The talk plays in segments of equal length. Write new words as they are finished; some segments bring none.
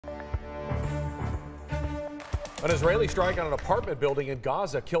An Israeli strike on an apartment building in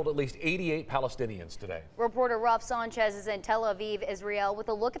Gaza killed at least 88 Palestinians today. Reporter Ralph Sanchez is in Tel Aviv, Israel, with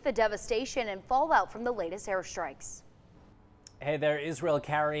a look at the devastation and fallout from the latest airstrikes. Hey there, Israel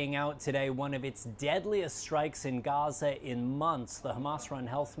carrying out today one of its deadliest strikes in Gaza in months. The Hamas-run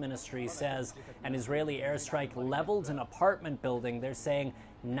health ministry says an Israeli airstrike leveled an apartment building. They're saying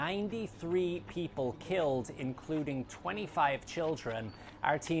 93 people killed, including 25 children.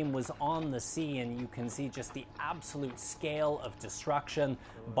 Our team was on the scene. You can see just the absolute scale of destruction.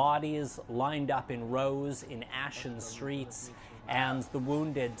 Bodies lined up in rows in ashen streets, and the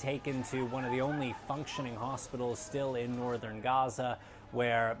wounded taken to one of the only functioning hospitals still in northern Gaza,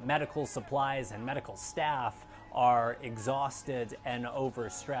 where medical supplies and medical staff are exhausted and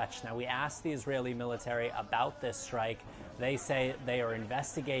overstretched. Now, we asked the Israeli military about this strike. They say they are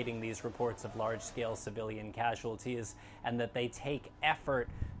investigating these reports of large-scale civilian casualties and that they take effort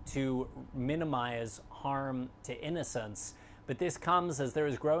to minimize harm to innocents. But this comes as there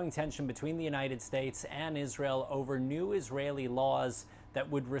is growing tension between the United States and Israel over new Israeli laws that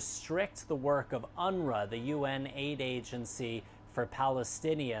would restrict the work of UNRWA, the UN aid agency for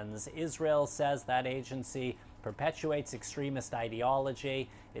Palestinians. Israel says that agency perpetuates extremist ideology.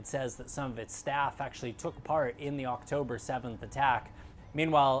 It says that some of its staff actually took part in the October 7th attack.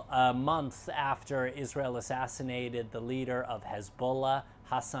 Meanwhile, a month after Israel assassinated the leader of Hezbollah,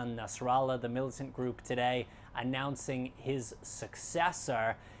 Hassan Nasrallah, the militant group today announcing his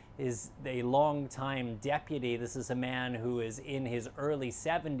successor is a longtime deputy. This is a man who is in his early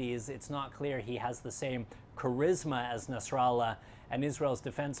 70s. It's not clear he has the same charisma as Nasrallah, and Israel's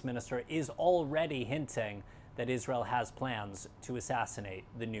defense minister is already hinting that Israel has plans to assassinate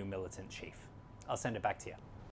the new militant chief. I'll send it back to you.